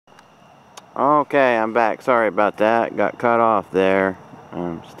Okay, I'm back. Sorry about that. Got cut off there.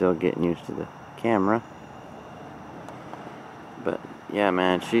 I'm still getting used to the camera. But yeah,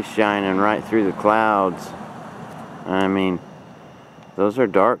 man, she's shining right through the clouds. I mean, those are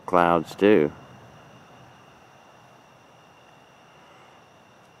dark clouds too.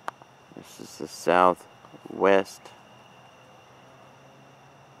 This is the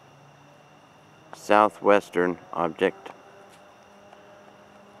southwestern object.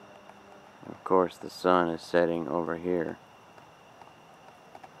 Of course, the sun is setting over here.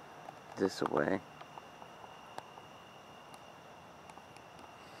 This way.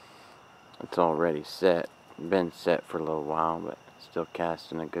 It's already set. Been set for a little while, but still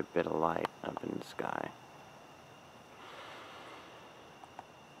casting a good bit of light up in the sky.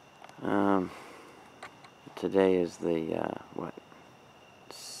 Today is the,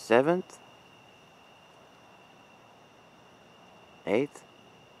 7th? 8th?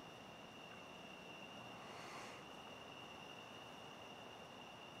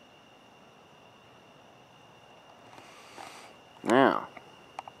 Now,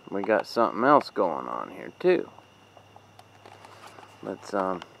 we got something else going on here too. Let's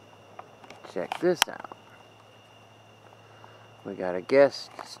check this out. We got a guest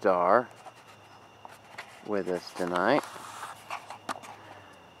star with us tonight.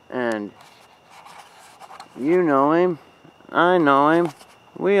 And you know him, I know him,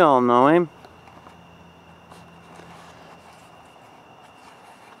 we all know him.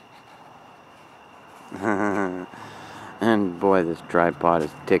 And boy, this tripod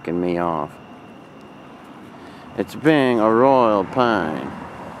is ticking me off. It's being a royal pain.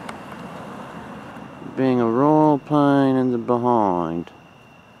 Being a royal pain in the behind.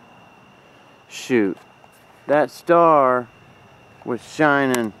 Shoot, that star was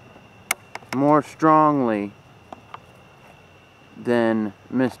shining more strongly than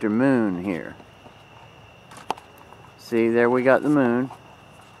Mr. Moon here. See, there we got the moon.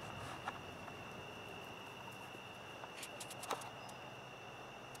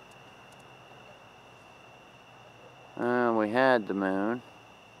 We had the moon.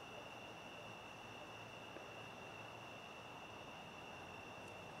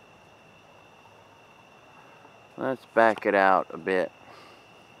 Let's back it out a bit,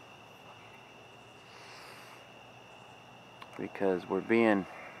 because we're being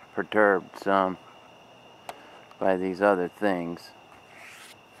perturbed some by these other things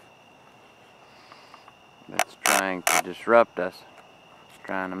that's trying to disrupt us,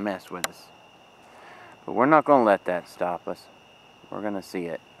 trying to mess with us. But we're not going to let that stop us. We're going to see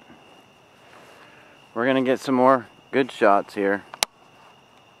it. We're going to get some more good shots here.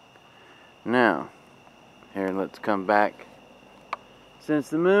 Now, here, let's come back. Since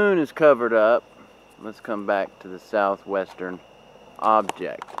the moon is covered up, let's come back to the southwestern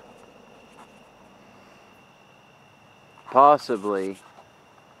object. Possibly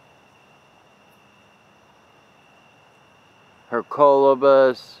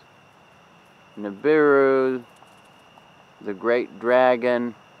Hercolobus, Nibiru, the great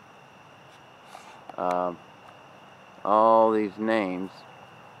dragon, all these names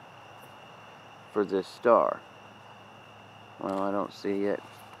for this star. Well, I don't see it,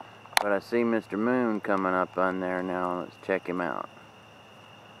 but I see Mr. Moon coming up on there now. Let's check him out.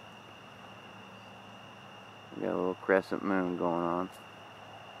 We got a little crescent moon going on.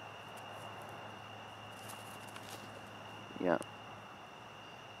 Yep.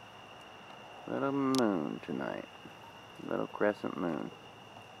 Little moon tonight. Little crescent moon.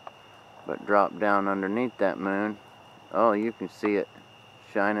 But drop down underneath that moon. Oh, you can see it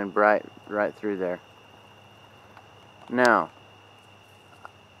shining bright right through there. Now,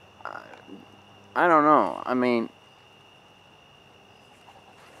 I don't know. I mean,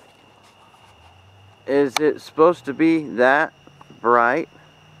 is it supposed to be that bright?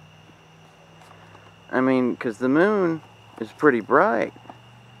 I mean, because the moon is pretty bright.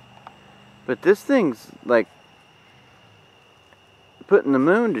 But this thing's like putting the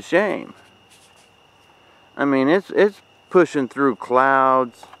moon to shame. I mean, it's pushing through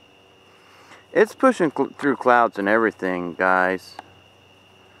clouds. It's pushing through clouds and everything, guys.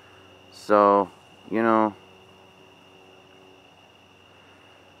 So, you know,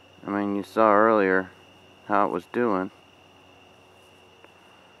 I mean, you saw earlier how it was doing.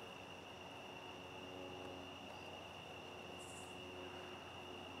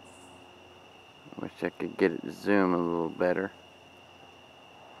 Wish I could get it to zoom a little better.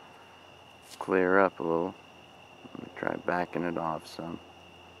 Clear up a little. Let me try backing it off some.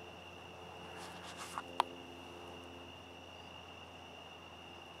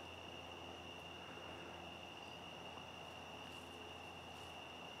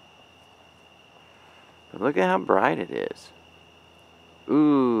 But look at how bright it is.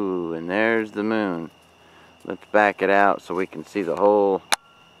 Ooh, and there's the moon. Let's back it out so we can see the whole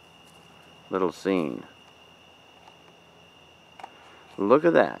little scene. Look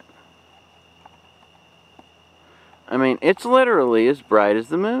at that. I mean, it's literally as bright as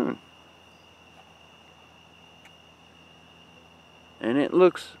the moon. And it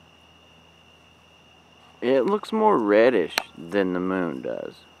looks more reddish than the moon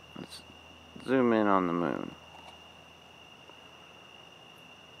does. Let's zoom in on the moon.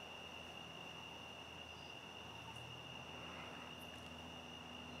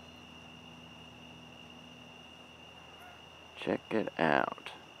 Check it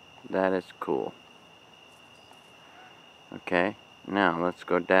out. That is cool. Okay, now let's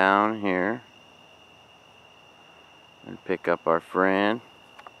go down here and pick up our friend.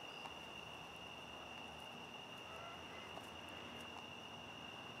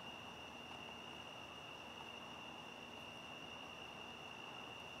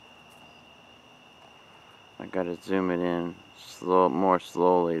 I gotta zoom it in more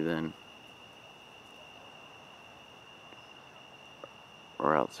slowly than,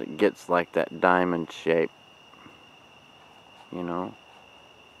 or else it gets like that diamond shape, you know?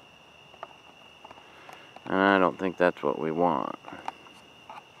 And I don't think that's what we want.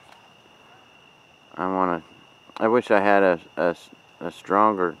 I wish I had a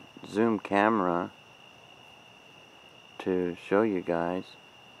stronger zoom camera to show you guys.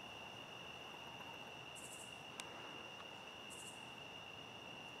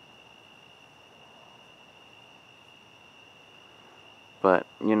 But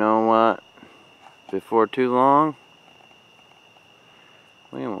you know what? Before too long,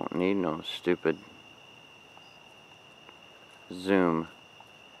 we won't need no stupid zoom.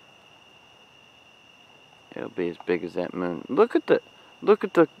 It'll be as big as that moon. Look at the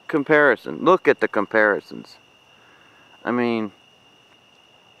comparison. Look at the comparisons. I mean,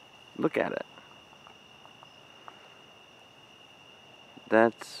 look at it.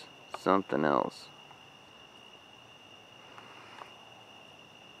 That's something else.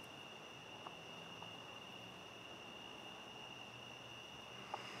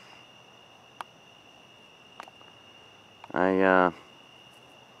 I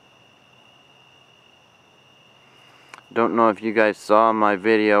don't know if you guys saw my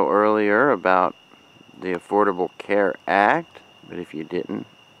video earlier about the Affordable Care Act, but if you didn't,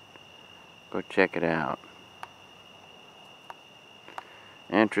 go check it out.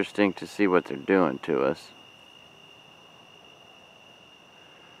 Interesting to see what they're doing to us.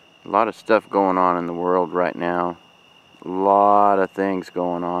 A lot of stuff going on in the world right now. A lot of things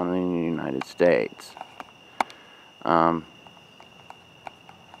going on in the United States.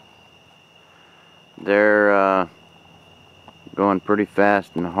 They're going pretty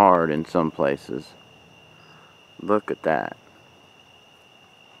fast and hard in some places. Look at that.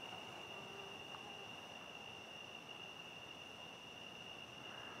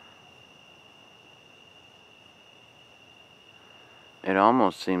 It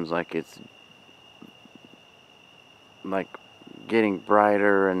almost seems like it's like getting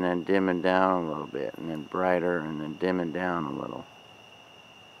brighter and then dimming down a little bit, and then brighter and then dimming down a little.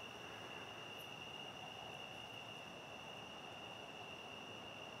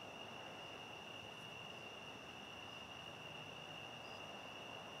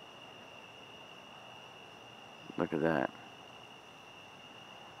 Look at that.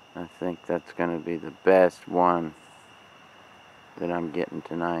 I think that's going to be the best one that I'm getting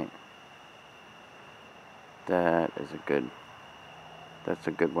tonight. That's a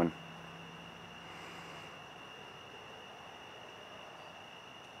good one.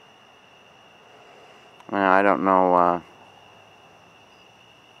 Well, I don't know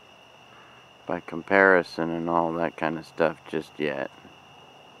by comparison and all that kind of stuff just yet,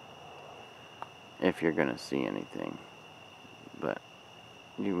 if you're going to see anything. But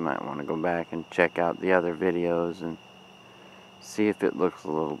you might want to go back and check out the other videos and see if it looks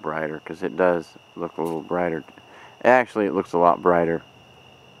a little brighter, because it does look a little brighter. Actually, it looks a lot brighter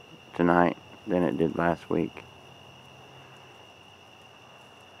tonight than it did last week.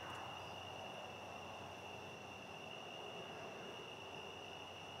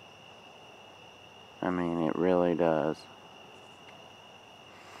 I mean, it really does.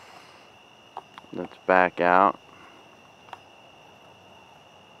 Let's back out.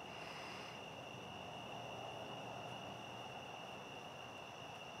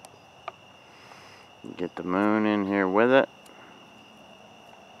 Get the moon in here with it.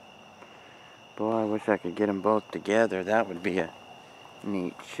 Boy, I wish I could get them both together. That would be a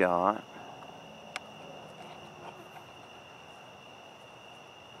neat shot.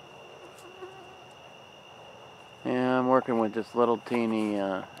 I'm working with this little teeny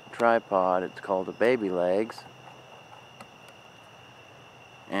tripod. It's called a baby legs.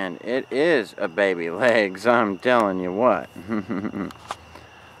 And it is a baby legs, I'm telling you what.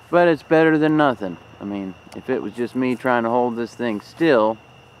 But it's better than nothing. I mean, if it was just me trying to hold this thing still,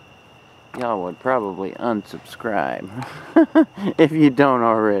 y'all would probably unsubscribe. If you don't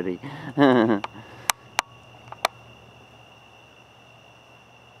already. But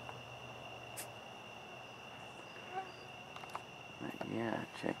yeah,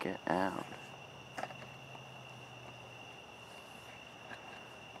 check it out.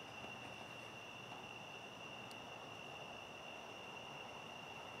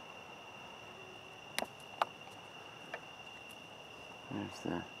 There's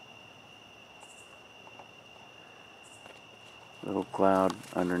the little cloud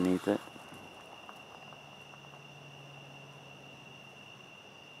underneath it.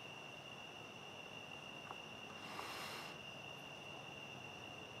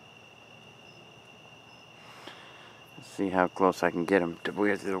 Let's see how close I can get them to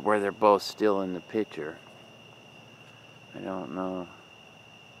where they're both still in the picture. I don't know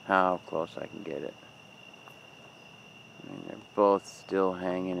how close I can get it. I mean, they're both still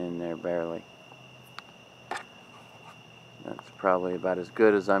hanging in there barely. That's probably about as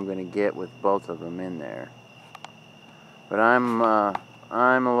good as I'm going to get with both of them in there. But I'm a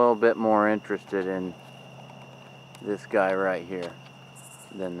little bit more interested in this guy right here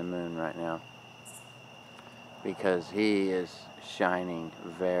than the moon right now, because he is shining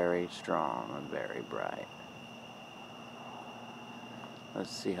very strong and very bright. Let's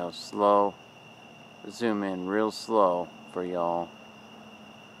see how slow. Zoom in real slow for y'all.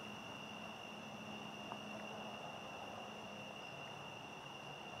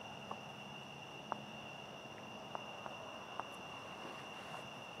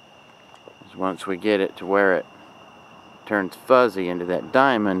 Once we get it to where it turns fuzzy into that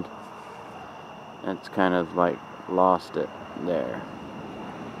diamond, that's kind of like lost it there.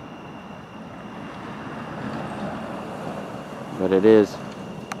 But it is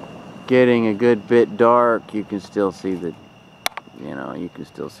getting a good bit dark. You can still see the, you can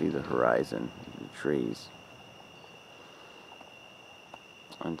still see the horizon, the trees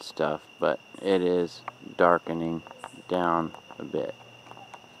and stuff, but it is darkening down a bit,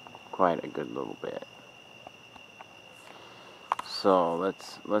 quite a good little bit. So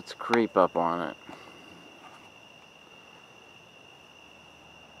let's creep up on it.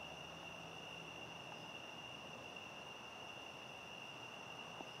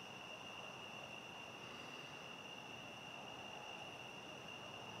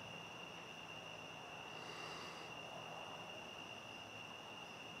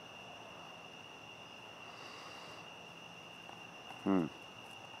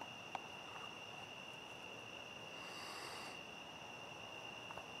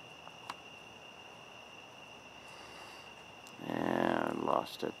 Yeah, I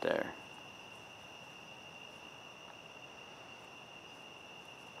lost it there.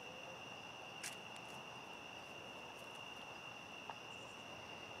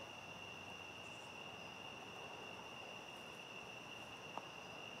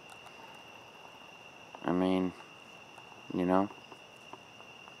 I mean, and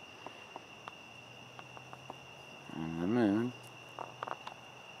the moon.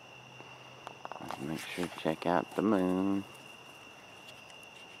 Let's make sure to check out the moon.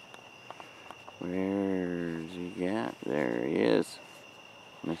 Where's he at? There he is,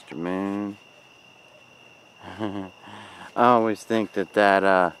 Mr. Moon. I always think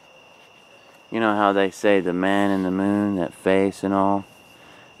that you know how they say the man in the moon, that face and all?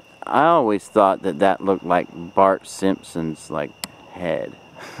 I always thought that looked like Bart Simpson's, like, head.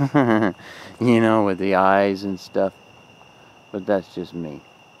 With the eyes and stuff. But that's just me.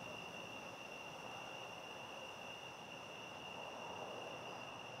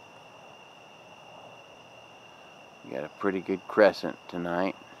 We got a pretty good crescent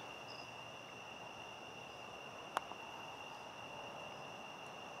tonight.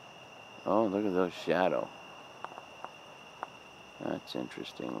 Oh, look at those shadows. That's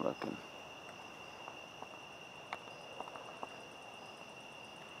interesting looking.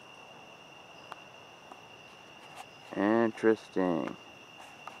 Interesting.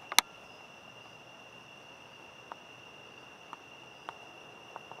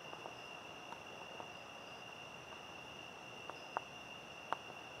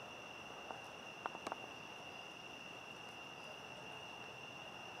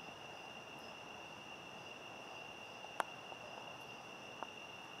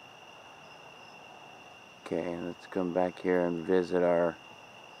 Okay, let's come back here and visit our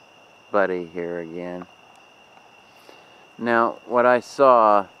buddy here again. Now, what I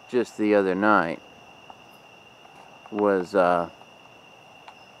saw just the other night was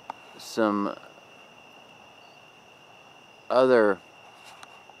some other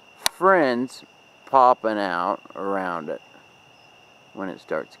friends popping out around it when it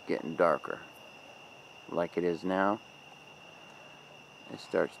starts getting darker, like it is now. It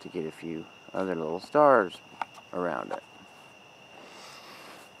starts to get a few other little stars around it.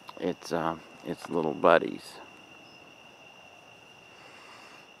 It's little buddies.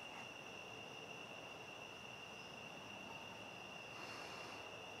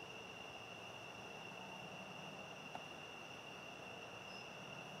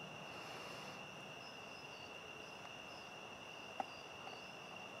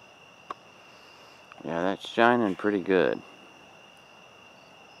 Yeah, that's shining pretty good.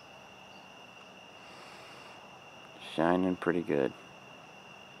 Shining pretty good.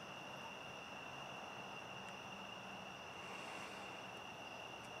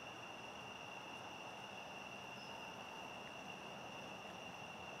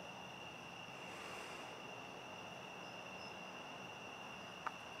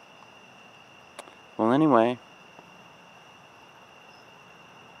 Well, anyway,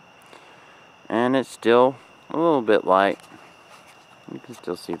 and it's still a little bit light. You can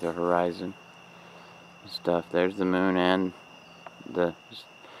still see the horizon and stuff. There's the moon and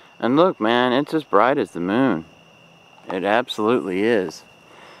look, man, it's as bright as the moon. It absolutely is.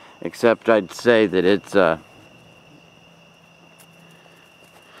 Except I'd say that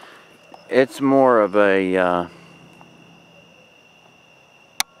it's more of a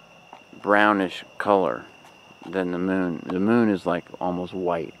brownish color than the moon. The moon is like almost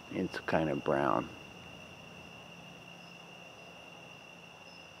white. It's kind of brown.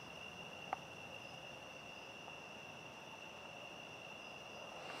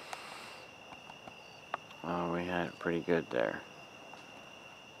 Oh, we had it pretty good there.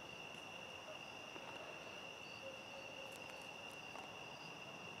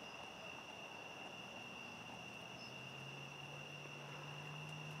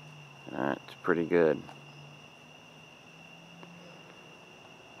 That's pretty good.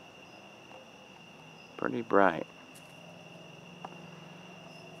 Pretty bright.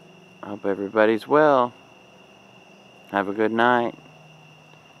 Hope everybody's well. Have a good night.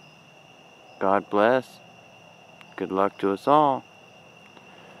 God bless. Good luck to us all.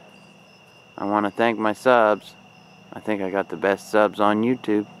 I want to thank my subs. I think I got the best subs on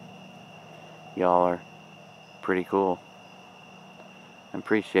YouTube. Y'all are pretty cool. I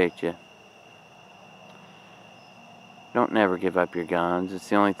appreciate you. Don't never give up your guns. It's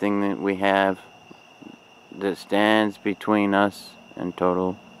the only thing that we have that stands between us and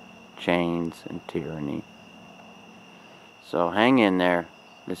total chains and tyranny. So hang in there.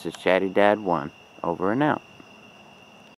 This is ChaddyDad1, over and out.